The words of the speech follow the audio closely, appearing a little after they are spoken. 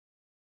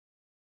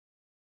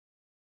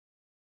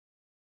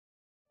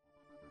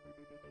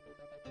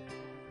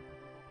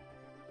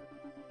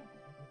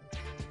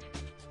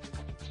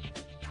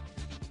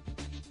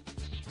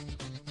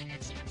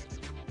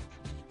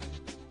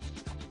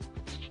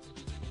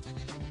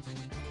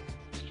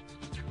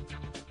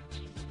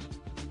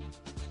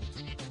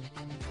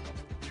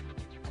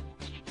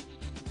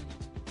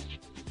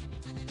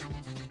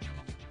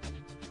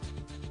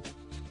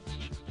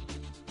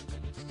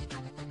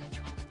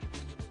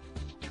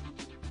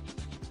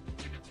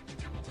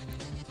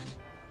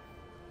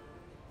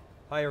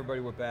Hi everybody,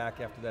 we're back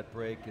after that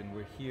break and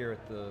we're here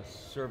at the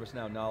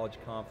ServiceNow Knowledge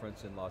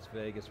Conference in Las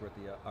Vegas. We're at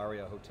the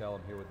Aria Hotel.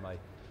 I'm here with my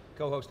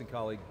co-host and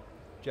colleague,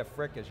 Jeff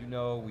Frick. As you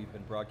know, we've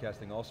been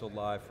broadcasting also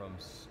live from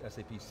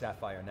SAP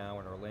Sapphire Now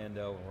in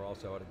Orlando, and we're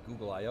also out at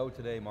Google I/O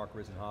today. Mark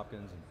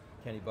Risen-Hopkins and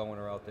Kenny Bowen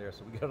are out there,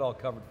 so we got it all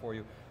covered for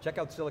you. Check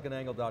out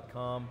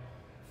SiliconANGLE.com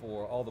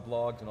for all the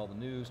blogs and all the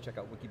news. Check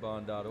out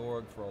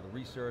wikibon.org for all the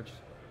research.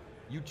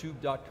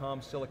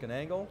 YouTube.com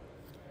SiliconANGLE,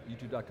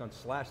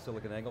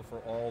 youtube.com/SiliconANGLE for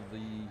all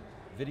the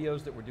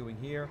videos that we're doing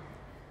here.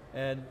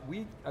 And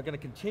we are going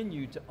to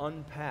continue to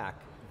unpack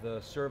the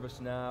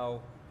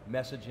ServiceNow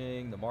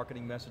messaging, the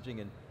marketing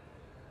messaging, and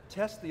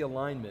test the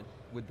alignment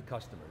with the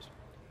customers.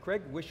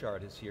 Craig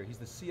Wishart is here. He's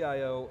the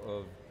CIO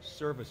of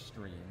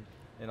ServiceStream,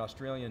 an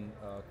Australian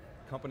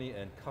company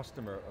and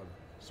customer of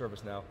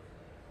ServiceNow.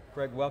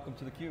 Craig, welcome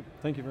to theCUBE.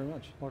 Thank you very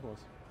much,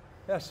 likewise.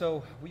 Yeah,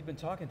 so we've been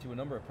talking to a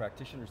number of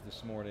practitioners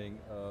this morning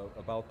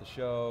about the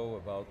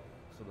show, about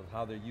sort of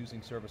how they're using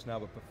ServiceNow,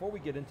 but before we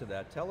get into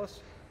that, tell us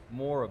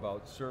more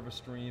about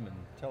ServiceStream and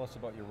tell us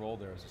about your role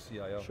there as a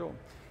CIO. Sure.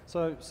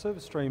 So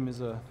ServiceStream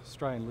is an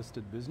Australian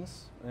listed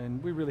business,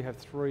 and we really have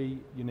three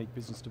unique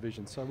business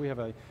divisions. So we have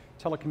a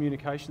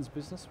telecommunications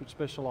business which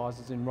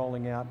specialises in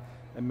rolling out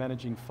and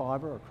managing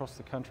fibre across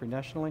the country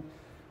nationally.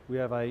 We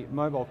have a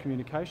mobile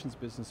communications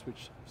business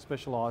which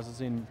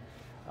specialises in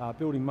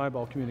building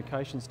mobile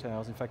communications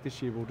towers. In fact,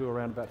 this year we'll do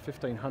around about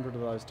 1,500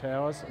 of those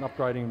towers and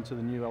upgrading them to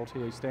the new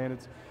LTE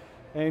standards.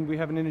 And we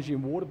have an energy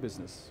and water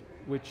business,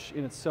 which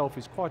in itself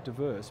is quite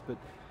diverse, but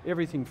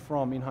everything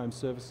from in-home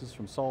services,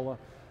 from solar,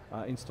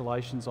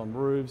 installations on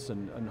roofs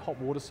and hot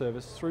water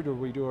service, through to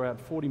we do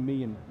around 40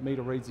 million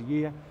meter reads a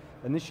year,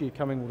 and this year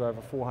coming with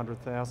over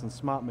 400,000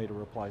 smart meter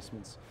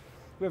replacements.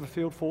 We have a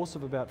field force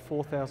of about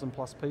 4,000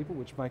 plus people,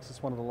 which makes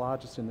us one of the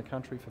largest in the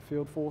country for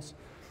field force.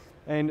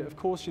 And of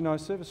course, you know,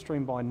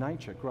 ServiceStream by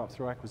nature grew up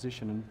through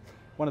acquisition, and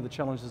one of the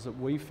challenges that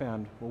we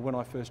found, well, when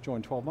I first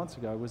joined 12 months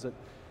ago, was that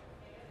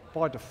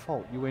by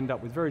default, you end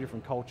up with very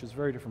different cultures,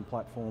 very different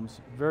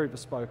platforms, very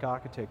bespoke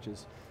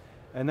architectures,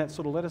 and that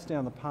sort of led us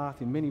down the path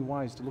in many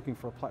ways to looking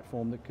for a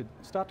platform that could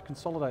start to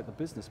consolidate the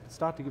business, but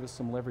start to give us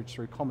some leverage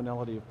through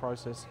commonality of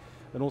process,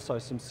 and also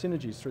some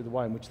synergies through the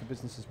way in which the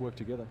businesses work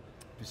together.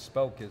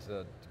 Bespoke is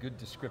a good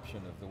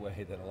description of the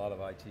way that a lot of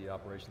IT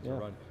operations are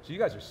run. So you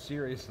guys are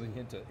seriously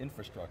into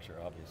infrastructure,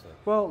 obviously.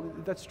 Well,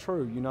 that's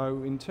true. You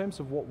know, in terms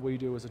of what we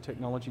do as a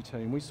technology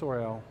team, we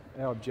saw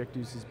our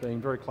objectives as being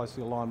very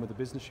closely aligned with the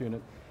business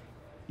unit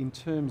in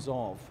terms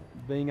of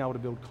being able to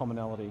build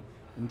commonality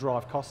and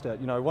drive cost out.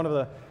 You know, one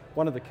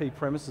of the key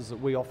premises that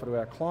we offer to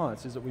our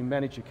clients is that we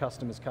manage your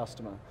customer's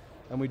customer,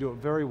 and we do it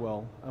very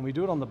well, and we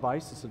do it on the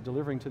basis of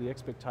delivering to the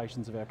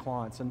expectations of our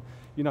clients. And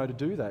you know, to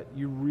do that,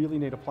 you really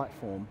need a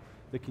platform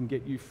that can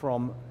get you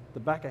from the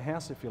back of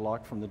house, if you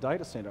like, from the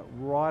data center,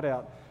 right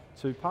out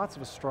to parts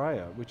of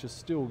Australia, which are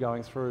still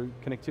going through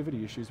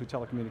connectivity issues with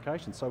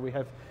telecommunications. So we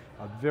have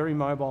a very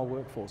mobile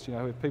workforce. You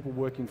know, we have people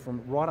working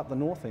from right up the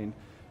north end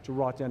to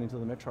right down into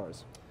the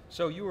metros.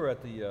 So you were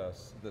at the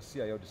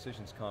CIO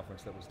Decisions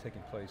Conference that was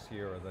taking place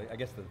here, or I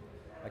guess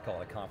I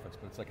call it a conference,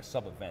 but it's like a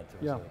sub-event.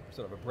 It was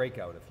sort of a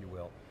breakout, if you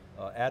will,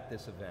 at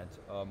this event.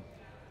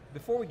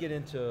 Before we get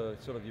into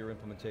sort of your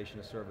implementation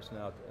of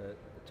ServiceNow,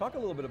 talk a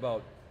little bit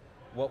about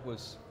what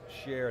was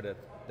shared at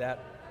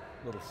that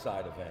little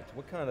side event.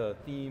 What kind of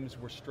themes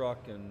were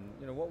struck, and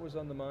you know, what was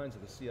on the minds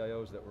of the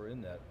CIOs that were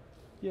in that?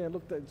 Yeah,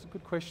 look, that's a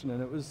good question,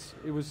 and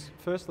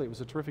firstly, it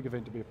was a terrific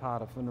event to be a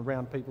part of, and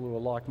around people who are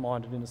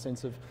like-minded in a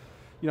sense of,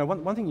 you know,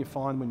 one thing you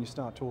find when you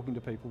start talking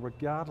to people,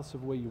 regardless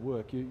of where you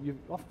work, you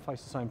often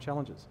face the same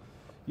challenges.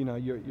 You know,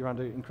 you're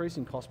under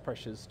increasing cost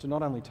pressures to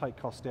not only take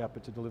cost out,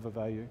 but to deliver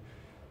value.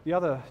 The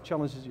other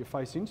challenges you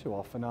face into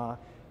often are,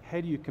 how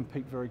do you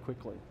compete very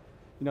quickly?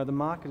 You know, the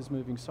market is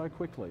moving so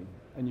quickly,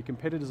 and your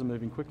competitors are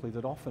moving quickly,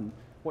 that often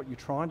what you're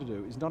trying to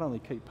do is not only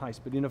keep pace,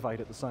 but innovate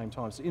at the same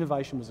time. So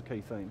innovation was a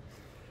key theme.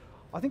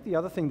 I think the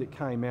other thing that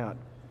came out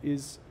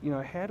is, you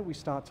know, how do we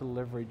start to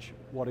leverage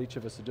what each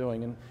of us are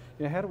doing, and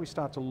you know, how do we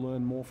start to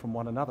learn more from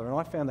one another? And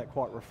I found that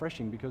quite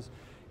refreshing, because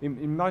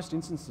in most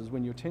instances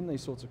when you attend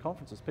these sorts of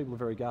conferences, people are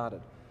very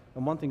guarded.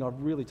 And one thing I've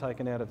really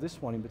taken out of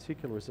this one in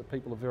particular is that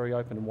people are very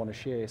open and want to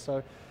share.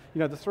 So, you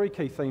know, the three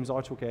key themes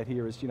I took out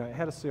here is, you know,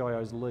 how do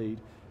CIOs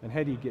lead, and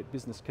how do you get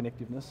business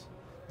connectiveness?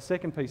 The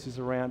second piece is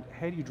around,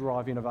 how do you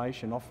drive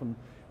innovation, often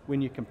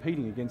when you're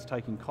competing against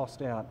taking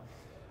cost out?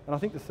 And I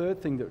think the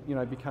third thing that, you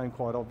know, became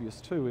quite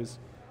obvious too is,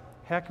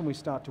 how can we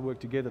start to work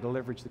together to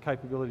leverage the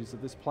capabilities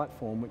of this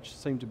platform, which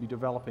seem to be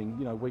developing,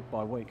 you know, week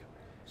by week.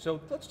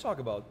 So let's talk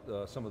about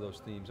some of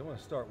those themes. I want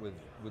to start with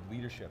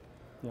leadership.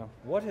 Yeah.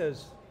 What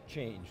has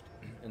changed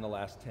in the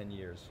last 10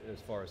 years as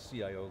far as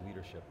CIO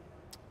leadership?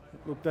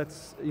 Look,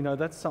 that's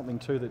something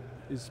too that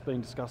is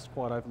being discussed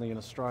quite openly in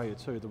Australia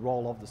too, the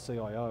role of the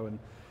CIO, and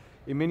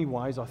in many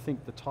ways I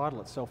think the title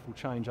itself will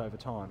change over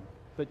time.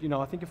 But you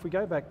know, I think if we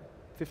go back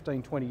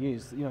 15, 20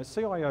 years, you know,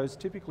 CIOs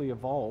typically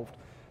evolved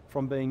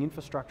from being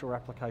infrastructure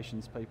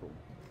applications people.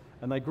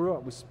 And they grew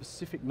up with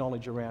specific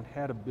knowledge around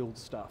how to build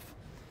stuff.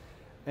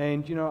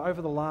 And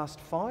over the last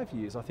 5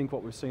 years, I think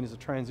what we've seen is a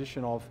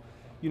transition of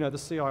the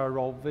CIO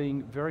role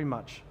being very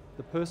much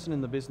the person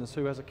in the business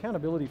who has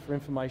accountability for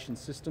information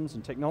systems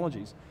and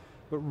technologies,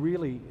 but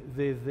really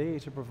they're there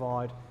to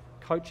provide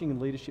coaching and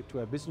leadership to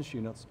our business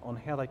units on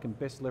how they can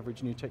best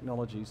leverage new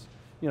technologies,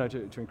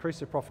 to increase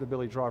their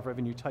profitability, drive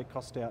revenue, take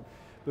cost out,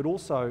 but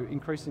also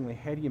increasingly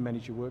how do you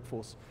manage your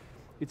workforce.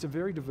 It's a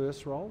very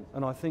diverse role,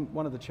 and I think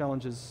one of the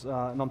challenges,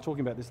 and I'm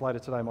talking about this later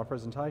today in my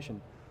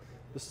presentation,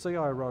 the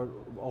CIO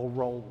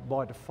role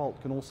by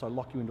default can also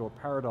lock you into a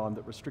paradigm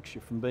that restricts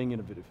you from being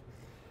innovative.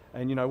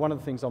 And one of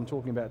the things I'm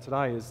talking about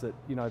today is that,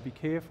 be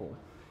careful.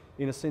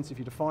 In a sense, if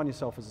you define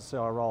yourself as a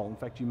CIO role, in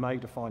fact, you may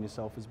define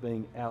yourself as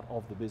being out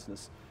of the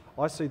business.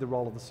 I see the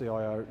role of the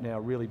CIO now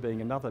really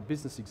being another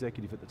business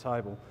executive at the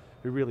table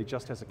who really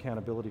just has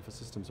accountability for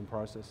systems and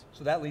process.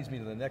 So that leads me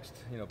to the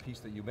next piece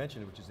that you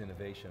mentioned, which is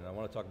innovation. I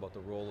want to talk about the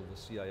role of the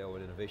CIO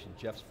at innovation.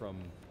 Jeff's from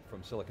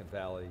Silicon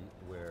Valley,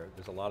 where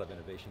there's a lot of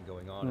innovation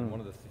going on, and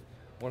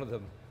one of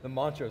the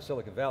mantra of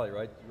Silicon Valley,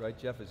 right,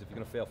 Jeff, is if you're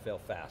going to fail,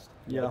 fail fast.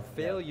 Yeah. But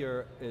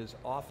failure is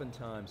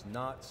oftentimes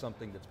not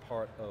something that's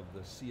part of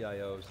the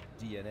CIO's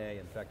DNA.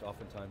 In fact,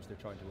 oftentimes they're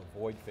trying to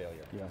avoid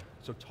failure. Yeah.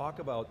 So talk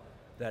about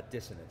that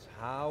dissonance.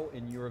 How,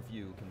 in your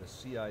view, can the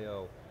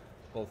CIO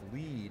both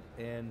lead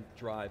and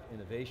drive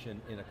innovation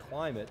in a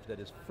climate that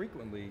is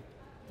frequently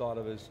thought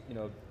of as,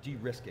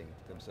 de-risking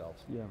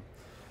themselves? Yeah.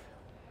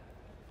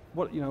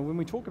 When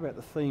we talk about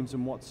the themes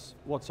and what's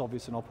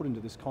obvious, and I'll put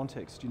into this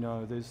context,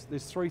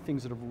 there's three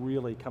things that have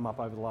really come up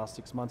over the last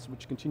 6 months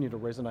which continue to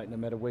resonate no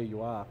matter where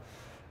you are.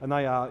 And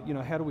they are,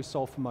 how do we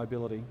solve for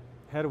mobility?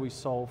 How do we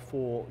solve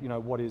for,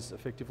 what is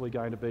effectively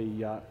going to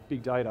be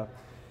big data?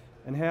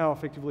 And how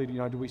effectively,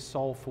 do we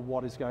solve for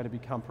what is going to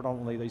become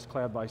predominantly these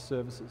cloud-based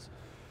services?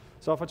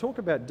 So if I talk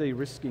about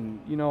de-risking,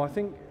 I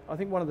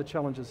think one of the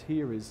challenges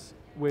here is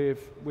we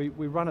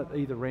run at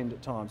either end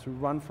at times. We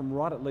run from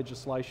right at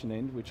legislation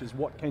end, which is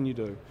what can you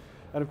do?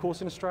 And of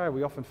course in Australia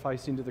we often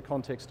face into the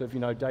context of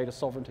data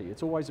sovereignty.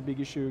 It's always a big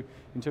issue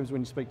in terms of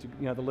when you speak to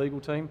the legal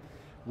team.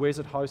 Where's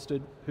it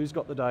hosted? Who's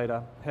got the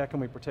data? How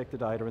can we protect the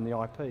data and the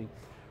IP?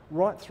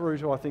 Right through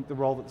to I think the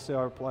role that the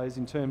CIO plays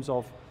in terms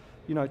of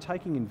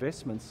taking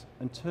investments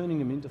and turning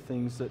them into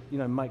things that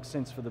make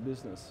sense for the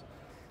business.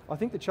 I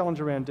think the challenge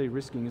around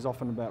de-risking is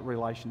often about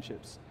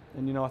relationships.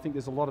 And I think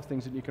there's a lot of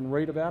things that you can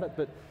read about it,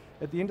 but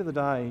at the end of the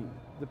day,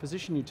 the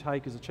position you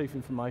take as a chief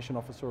information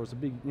officer or as a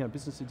big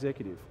business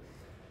executive,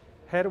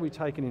 how do we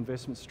take an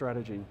investment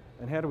strategy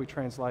and how do we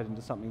translate it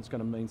into something that's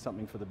going to mean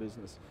something for the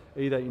business?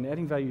 Either in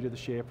adding value to the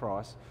share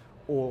price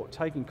or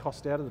taking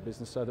cost out of the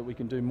business so that we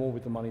can do more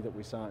with the money that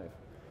we save.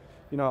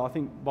 I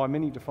think by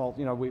many default,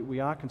 we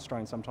are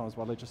constrained sometimes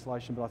by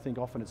legislation, but I think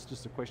often it's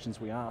just the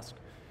questions we ask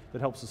that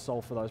helps us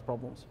solve for those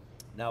problems.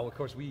 Now, of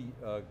course,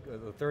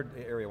 the third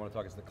area I want to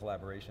talk is the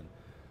collaboration.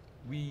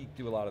 We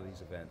do a lot of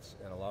these events,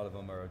 and a lot of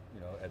them are,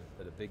 at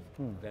a big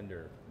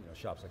vendor,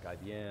 shops like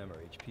IBM or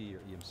HP or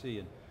EMC,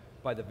 and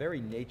by the very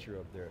nature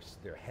of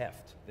their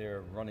heft,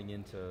 they're running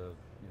into,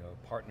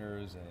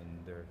 partners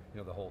and their,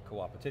 the whole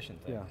co-opetition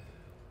thing. Yeah.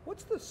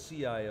 What's the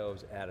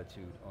CIO's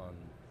attitude on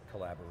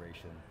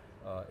collaboration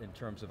in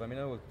terms of, I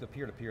know the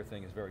peer-to-peer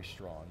thing is very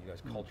strong. You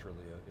guys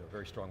culturally are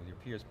very strong with your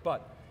peers,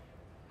 but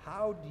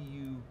how do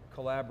you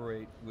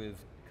collaborate with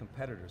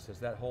competitors? Does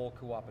that whole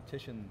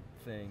co-opetition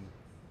thing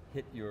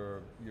hit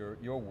your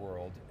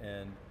world?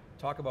 And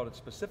talk about it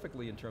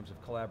specifically in terms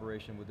of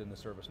collaboration within the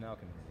ServiceNow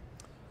community.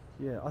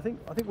 Yeah, I think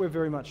we're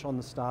very much on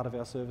the start of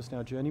our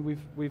ServiceNow journey.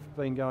 We've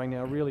been going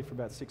now really for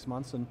about 6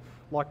 months, and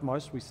like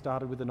most, we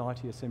started with an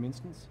ITSM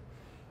instance.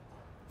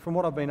 From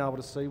what I've been able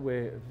to see,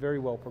 we're very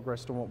well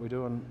progressed on what we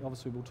do, and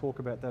obviously we'll talk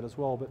about that as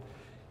well. But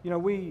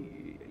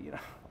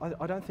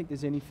I don't think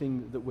there's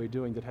anything that we're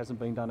doing that hasn't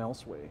been done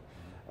elsewhere.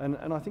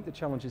 And I think the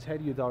challenge is how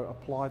do you though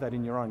apply that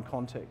in your own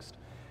context?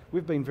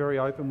 We've been very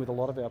open with a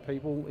lot of our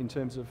people in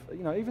terms of,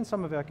 even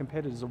some of our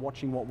competitors are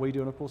watching what we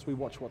do, and of course we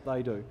watch what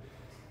they do.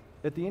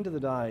 At the end of the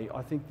day,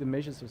 I think the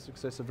measures of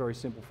success are very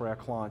simple for our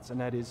clients, and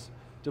that is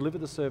deliver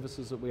the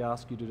services that we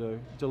ask you to do,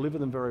 deliver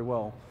them very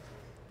well.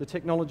 The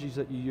technologies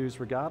that you use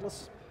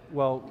regardless,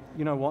 well,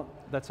 you know what,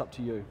 that's up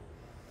to you.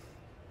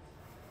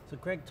 So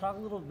Craig, talk a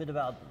little bit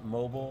about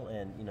mobile,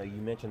 and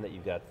you mentioned that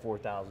you've got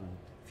 4,000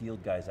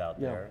 field guys out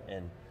there,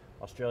 and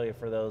Australia,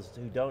 for those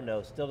who don't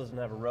know, still doesn't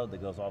have a road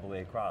that goes all the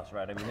way across,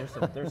 right? I mean,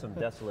 there's some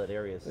desolate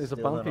areas. There's a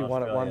still bumpy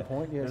one at one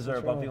point. Yes, there's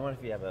a bumpy one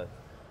if you have a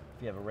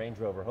Range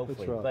Rover,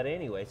 hopefully. Right. But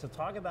anyway, so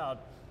talk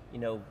about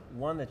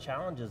one, the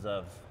challenges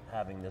of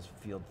having this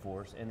field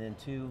force, and then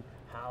two,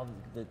 how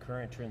the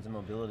current trends in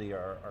mobility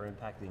are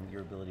impacting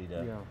your ability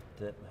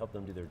to help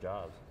them do their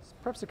jobs.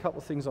 Perhaps a couple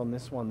of things on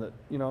this one that,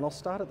 and I'll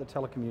start at the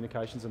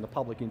telecommunications and the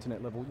public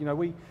internet level.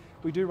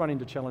 We do run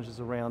into challenges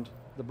around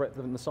the breadth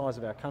and the size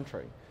of our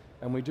country,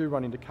 and we do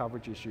run into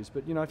coverage issues.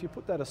 But if you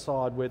put that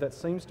aside, where that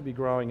seems to be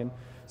growing, and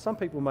some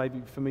people may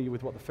be familiar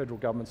with what the federal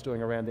government's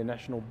doing around their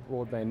National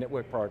Broadband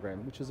Network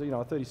program, which is a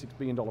 $36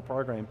 billion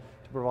program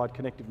to provide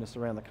connectiveness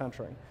around the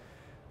country.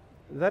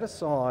 That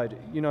aside,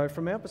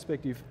 from our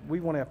perspective, we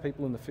want our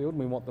people in the field and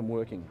we want them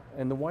working.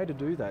 And the way to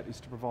do that is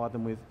to provide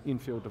them with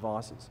in-field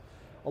devices.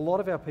 A lot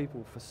of our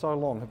people for so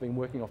long have been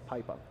working off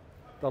paper.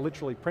 They'll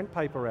literally print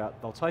paper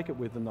out, they'll take it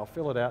with them, they'll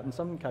fill it out, in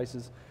some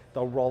cases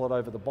they'll roll it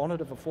over the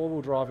bonnet of a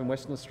four-wheel drive in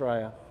Western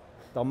Australia,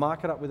 they'll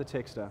mark it up with a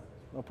texter,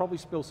 they'll probably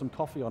spill some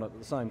coffee on it at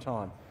the same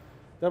time.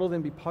 That'll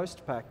then be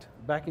post-packed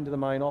back into the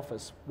main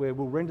office where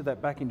we'll render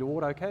that back into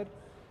AutoCAD,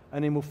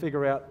 and then we'll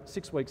figure out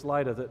 6 weeks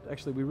later that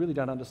actually we really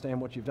don't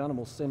understand what you've done and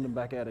we'll send them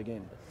back out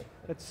again.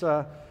 It's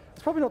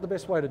probably not the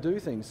best way to do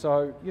things.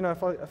 So,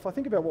 if I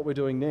think about what we're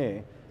doing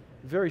there,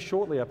 very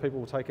shortly our people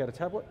will take out a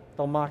tablet,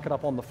 they'll mark it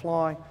up on the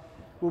fly,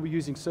 we'll be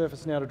using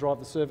ServiceNow to drive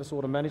the service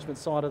order management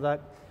side of that,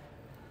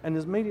 and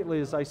as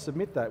immediately as they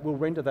submit that, we'll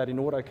render that in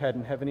AutoCAD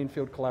and have an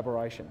in-field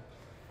collaboration,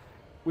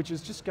 which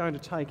is just going to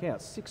take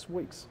out 6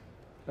 weeks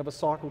of a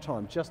cycle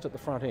time just at the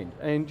front end.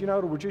 And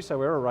it'll reduce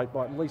our error rate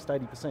by at least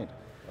 80%.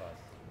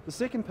 The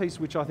second piece,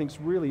 which I think is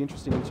really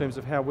interesting in terms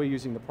of how we're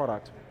using the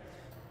product,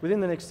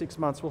 within the next 6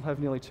 months, we'll have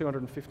nearly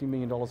 $250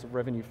 million of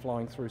revenue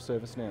flowing through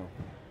ServiceNow.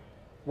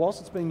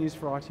 Whilst it's being used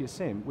for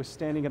ITSM, we're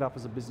standing it up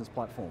as a business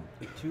platform.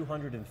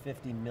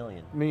 $250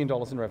 million. $1 million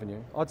in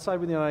revenue. I'd say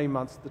within 18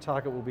 months, the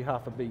target will be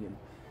 $500 million.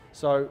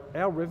 So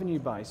our revenue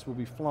base will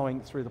be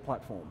flowing through the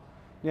platform.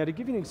 Now, to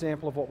give you an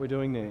example of what we're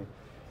doing there,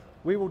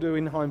 we will do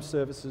in-home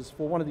services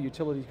for one of the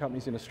utility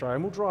companies in Australia,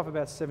 and we'll drive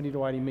about $70 to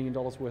 $80 million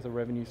worth of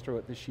revenue through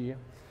it this year.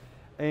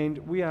 And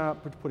we are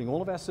putting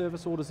all of our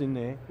service orders in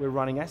there. We're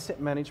running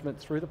asset management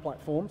through the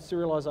platform,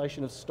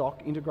 serialization of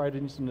stock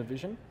integrated into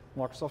Navision,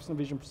 Microsoft's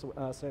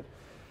Navision set.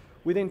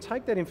 We then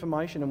take that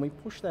information and we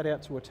push that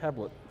out to a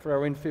tablet for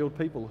our in-field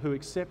people who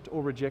accept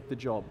or reject the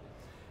job.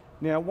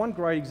 Now, one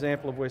great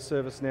example of where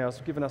ServiceNow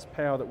has given us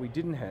power that we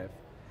didn't have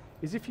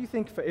is if you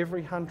think for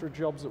every 100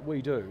 jobs that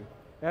we do,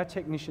 our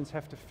technicians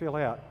have to fill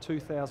out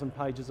 2,000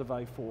 pages of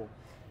A4.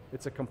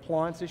 It's a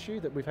compliance issue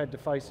that we've had to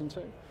face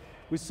into.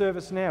 With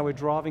ServiceNow, we're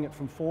driving it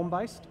from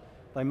form-based.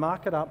 They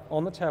mark it up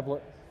on the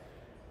tablet.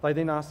 They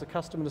then ask the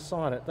customer to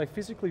sign it. They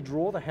physically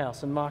draw the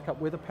house and mark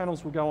up where the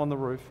panels will go on the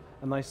roof,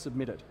 and they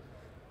submit it.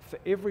 For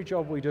every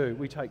job we do,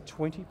 we take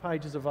 20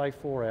 pages of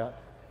A4 out,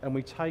 and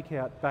we take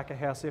out back a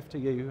house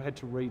FTE who had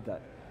to read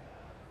that.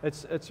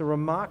 It's a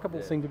remarkable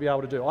thing to be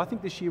able to do. I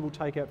think this year we'll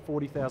take out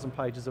 40,000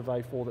 pages of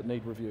A4 that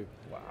need review.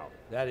 Wow,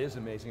 that is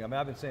amazing. I mean,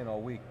 I've been saying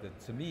all week that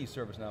to me,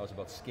 ServiceNow is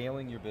about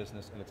scaling your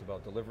business and it's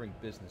about delivering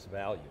business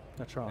value.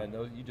 That's right.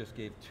 And you just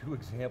gave 2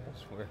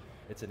 examples where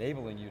it's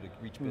enabling you to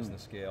reach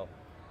business scale.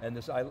 And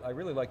this, I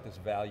really like this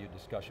value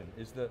discussion.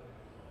 Is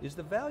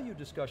the value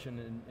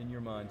discussion in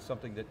your mind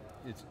something that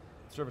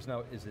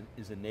ServiceNow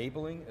is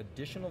enabling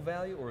additional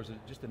value, or is it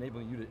just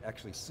enabling you to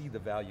actually see the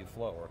value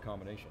flow, or a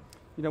combination?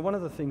 One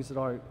of the things that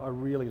I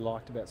really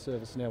liked about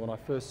ServiceNow when I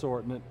first saw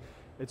it, and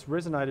it's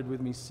resonated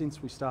with me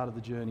since we started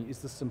the journey, is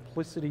the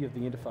simplicity of the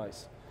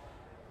interface.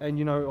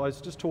 And I was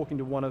just talking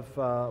to one of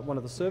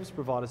the service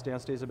providers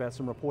downstairs about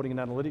some reporting and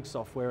analytics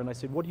software, and they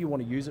said, what do you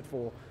want to use it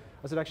for?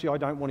 I said, actually, I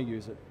don't want to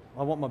use it.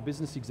 I want my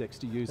business execs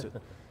to use it,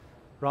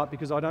 right?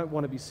 Because I don't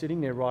want to be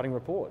sitting there writing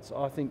reports.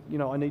 I think,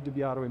 I need to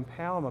be able to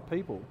empower my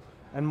people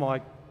and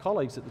my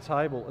colleagues at the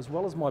table, as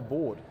well as my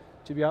board,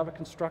 to be able to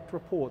construct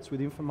reports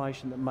with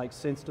information that makes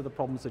sense to the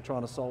problems they're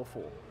trying to solve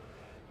for.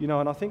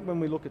 And I think when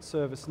we look at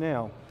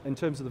ServiceNow, in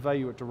terms of the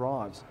value it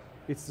derives,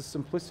 it's the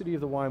simplicity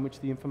of the way in which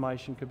the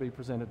information could be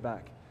presented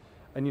back.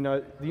 And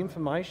the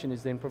information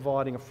is then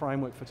providing a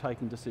framework for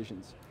taking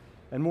decisions.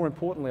 And more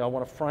importantly, I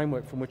want a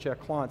framework from which our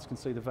clients can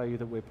see the value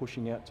that we're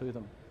pushing out to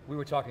them. We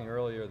were talking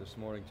earlier this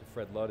morning to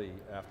Fred Luddy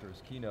after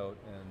his keynote,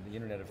 and the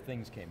Internet of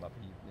Things came up.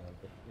 He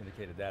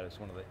indicated that as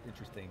one of the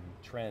interesting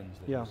trends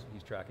that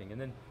he's tracking. And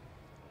then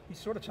he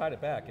sort of tied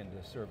it back into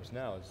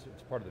ServiceNow.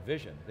 It's part of the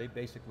vision. They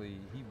basically,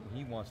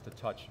 he wants to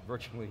touch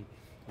virtually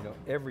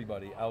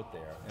everybody out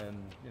there, and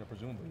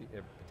presumably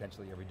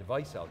potentially every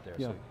device out there.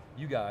 So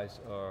you guys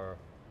are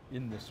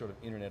in this sort of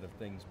Internet of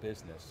Things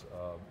business,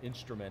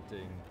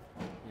 instrumenting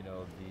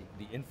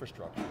the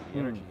infrastructure, the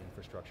energy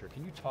infrastructure.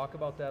 Can you talk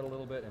about that a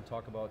little bit and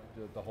talk about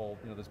the whole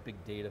this big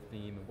data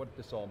theme and what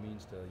this all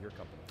means to your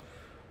company?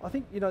 I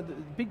think the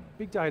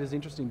big data is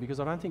interesting because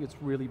I don't think it's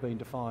really been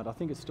defined. I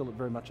think it's still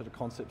very much at a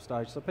concept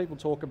stage. So people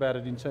talk about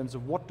it in terms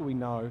of what do we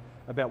know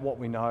about what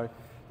we know.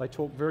 They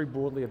talk very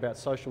broadly about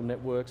social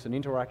networks and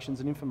interactions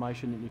and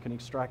information that you can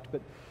extract,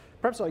 but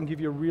perhaps I can give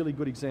you a really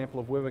good example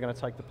of where we're going to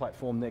take the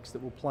platform next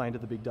that will play into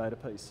the big data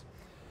piece.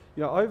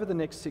 Over the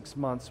next 6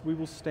 months, we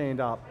will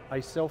stand up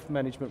a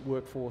self-management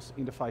workforce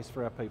interface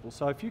for our people.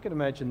 So if you can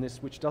imagine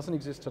this, which doesn't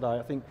exist today,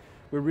 I think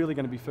we're really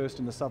going to be first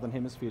in the Southern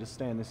Hemisphere to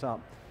stand this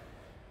up.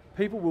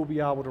 People will be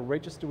able to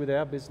register with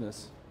our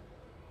business,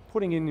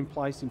 putting in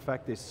place, in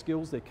fact, their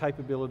skills, their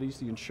capabilities,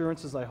 the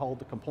insurances they hold,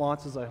 the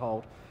compliances they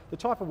hold, the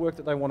type of work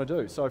that they want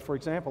to do. So for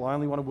example, I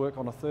only want to work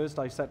on a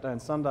Thursday, Saturday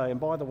and Sunday, and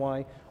by the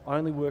way, I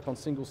only work on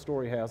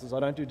single-story houses, I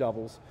don't do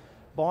doubles.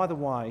 By the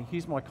way,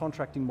 here's my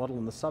contracting model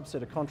and the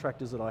subset of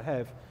contractors that I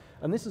have,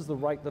 and this is the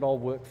rate that I'll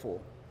work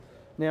for.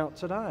 Now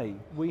today,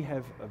 we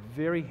have a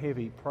very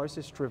heavy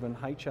process-driven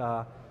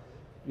HR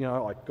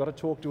I've got to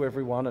talk to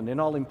everyone and then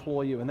I'll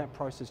employ you, and that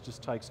process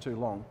just takes too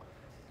long.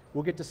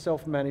 We'll get to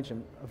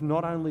self-management of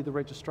not only the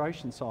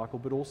registration cycle,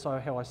 but also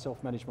how I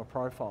self-manage my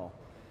profile.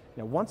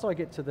 Now, once I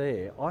get to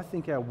there, I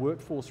think our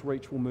workforce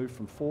reach will move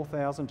from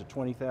 4,000 to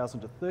 20,000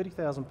 to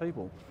 30,000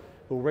 people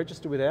who will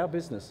register with our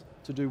business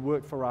to do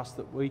work for us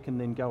that we can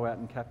then go out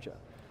and capture.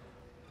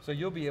 So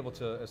you'll be able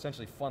to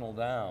essentially funnel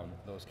down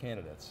those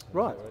candidates.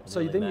 Right,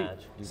 so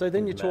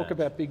then you talk match.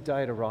 about big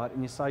data, right,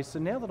 and you say, so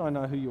now that I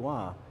know who you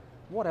are,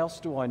 what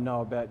else do I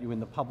know about you in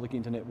the public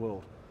internet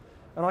world?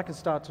 And I can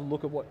start to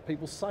look at what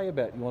people say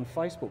about you on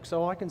Facebook.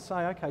 So I can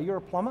say, okay, you're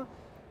a plumber,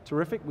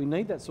 terrific, we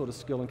need that sort of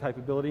skill and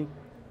capability.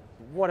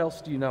 What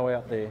else do you know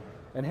out there?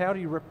 And how do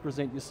you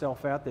represent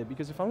yourself out there?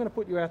 Because if I'm going to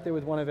put you out there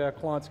with one of our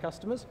clients'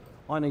 customers,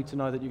 I need to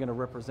know that you're going to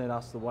represent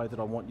us the way that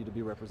I want you to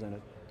be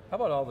represented. How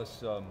about all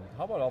this,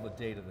 how about all the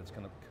data that's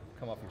going to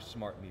come off your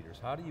smart meters?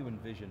 How do you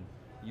envision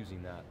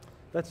using that?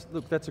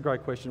 Look, that's a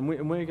great question.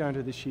 And we're going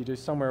to this year do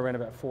somewhere around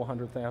about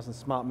 400,000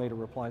 smart meter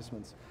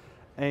replacements.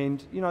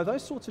 And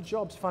those sorts of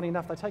jobs, funny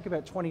enough, they take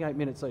about 28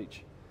 minutes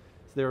each.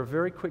 So they're a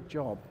very quick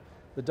job.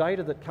 The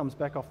data that comes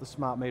back off the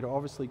smart meter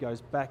obviously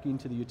goes back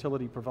into the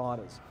utility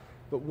providers.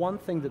 But one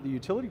thing that the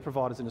utility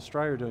providers in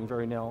Australia are doing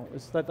very now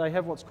is that they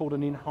have what's called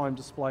an in-home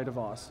display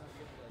device.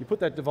 You put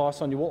that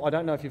device on your wall. I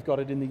don't know if you've got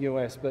it in the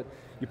US, but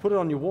you put it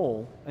on your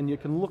wall and you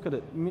can look at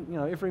it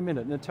every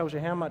minute, and it tells you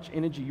how much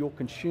energy you're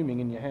consuming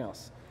in your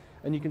house.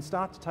 And you can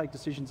start to take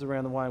decisions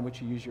around the way in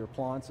which you use your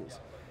appliances.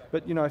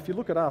 But if you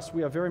look at us,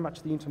 we are very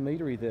much the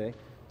intermediary there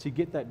to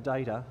get that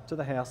data to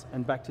the house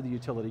and back to the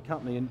utility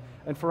company.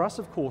 And for us,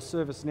 of course,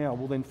 ServiceNow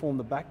will then form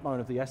the backbone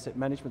of the asset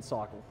management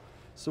cycle.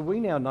 So we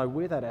now know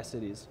where that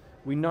asset is,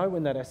 we know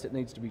when that asset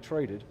needs to be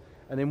treated,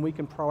 and then we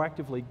can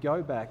proactively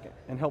go back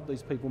and help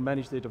these people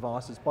manage their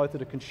devices, both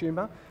at a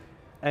consumer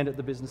and at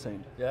the business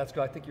end. Yeah, that's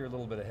good. I think you're a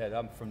little bit ahead.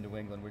 I'm from New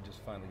England. We're just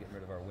finally getting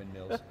rid of our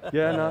windmills.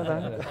 Yeah, no. I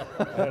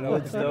don't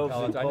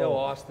know. I know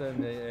Austin.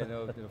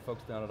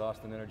 Folks down at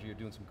Austin Energy are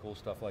doing some cool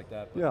stuff like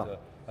that. But Yeah.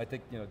 I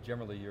think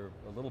generally you're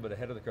a little bit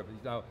ahead of the curve.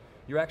 Now,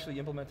 you're actually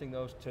implementing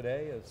those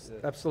today?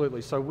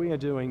 Absolutely. So we are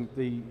doing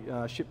the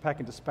ship, pack,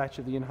 and dispatch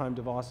of the in-home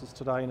devices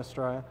today in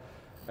Australia.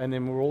 And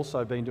then we're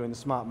also been doing the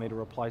smart meter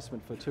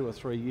replacement for 2 or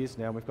 3 years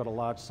now. We've got a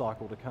large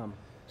cycle to come.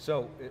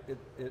 So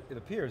it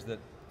appears that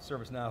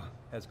ServiceNow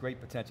has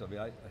great potential. I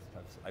mean,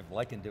 I've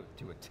likened it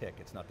to a tick.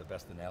 It's not the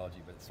best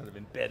analogy, but it's sort of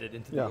embedded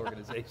into the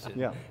organization.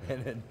 Yeah.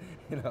 And then,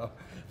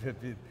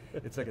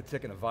 it's like a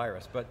tick and a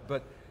virus.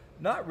 But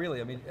not really.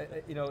 I mean,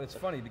 it's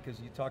funny because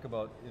you talk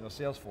about,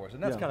 Salesforce,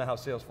 and that's kind of how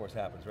Salesforce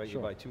happens, right? Sure.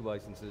 You buy 2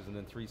 licenses and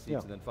then 3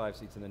 seats and then 5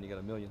 seats and then you got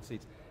 1 million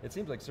seats. It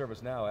seems like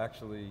ServiceNow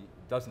actually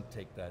doesn't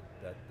take that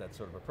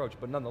sort of approach,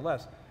 but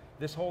nonetheless,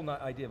 this whole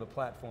idea of a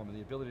platform and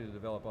the ability to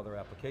develop other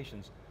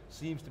applications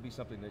seems to be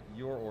something that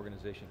your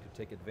organization could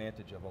take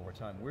advantage of over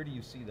time. Where do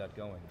you see that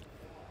going?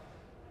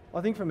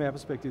 I think from our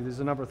perspective, there's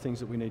a number of things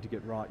that we need to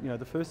get right.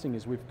 The first thing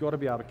is we've got to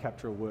be able to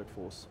capture a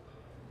workforce.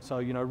 So,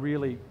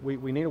 really,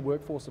 we need a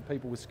workforce of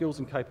people with skills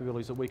and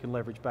capabilities that we can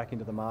leverage back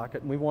into the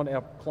market, and we want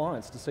our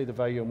clients to see the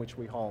value in which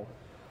we hold.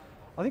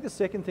 I think the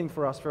second thing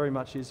for us very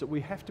much is that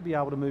we have to be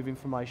able to move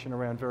information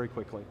around very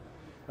quickly.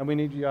 And we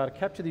need to be able to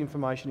capture the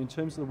information in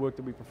terms of the work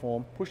that we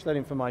perform, push that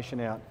information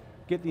out,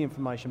 get the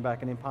information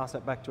back, and then pass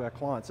that back to our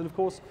clients. And of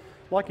course,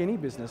 like any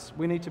business,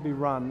 we need to be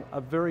run a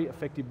very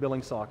effective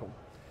billing cycle.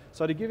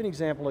 So to give an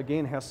example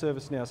again how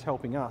ServiceNow is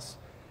helping us,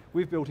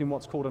 we've built in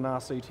what's called an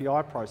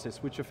RCTI process,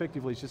 which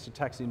effectively is just a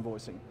tax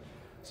invoicing.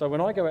 So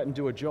when I go out and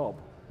do a job,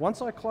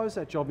 once I close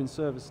that job in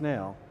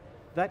ServiceNow,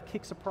 that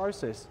kicks a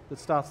process that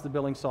starts the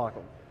billing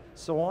cycle.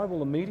 So I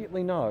will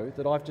immediately know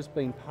that I've just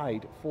been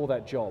paid for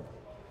that job.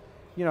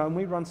 And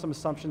we run some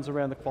assumptions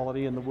around the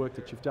quality and the work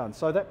that you've done.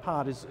 So that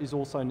part is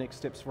also next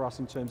steps for us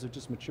in terms of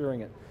just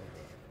maturing it.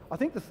 I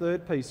think the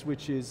third piece,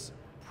 which is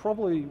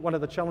probably one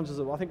of the challenges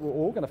that I think we're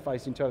all going to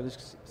face into over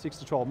this 6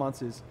 to 12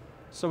 months is,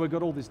 so we've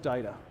got all this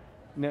data.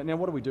 Now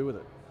what do we do with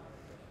it?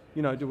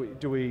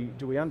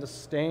 Do we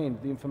understand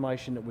the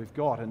information that we've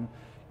got? And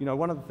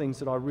one of the things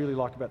that I really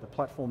like about the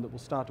platform that we'll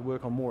start to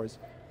work on more is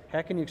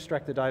how can you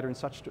extract the data in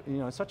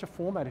such a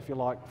format, if you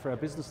like, for our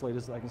business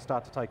leaders that they can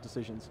start to take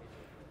decisions.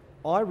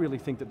 I really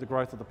think that the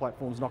growth of the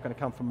platform is not going to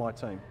come from my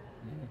team.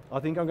 Mm-hmm.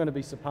 I think I'm going to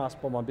be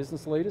surpassed by my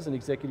business leaders and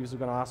executives who are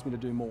going to ask me to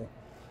do more.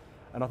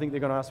 And I think they're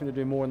going to ask me to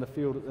do more in the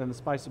field, in the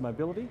space of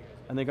mobility,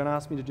 and they're going to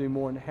ask me to do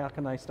more in how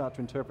can they start to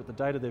interpret the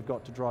data they've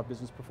got to drive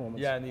business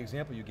performance. Yeah, and the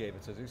example you gave,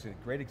 it's a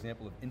great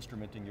example of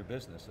instrumenting your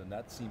business, and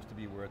that seems to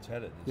be where it's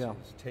headed.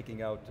 It's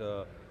taking out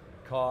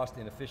cost,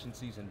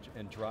 inefficiencies,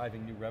 and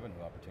driving new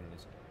revenue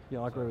opportunities. Yeah,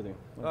 I agree with you.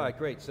 All right,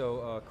 great.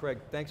 So, Craig,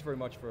 thanks very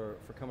much for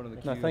coming on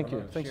theCUBE. No, thank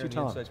you. Thanks for your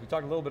time. Insights. We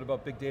talked a little bit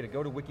about big data.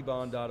 Go to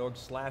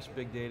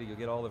wikibon.org/big data. You'll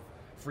get all the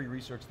free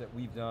research that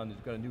we've done.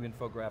 We've got a new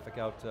infographic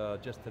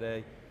out just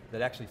today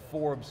that actually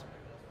Forbes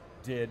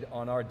did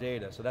on our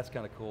data, so that's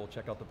kind of cool.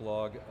 Check out the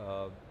blog.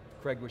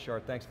 Craig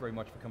Wishart, thanks very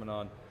much for coming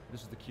on.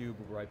 This is theCUBE.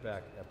 We'll be right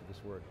back after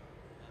this word.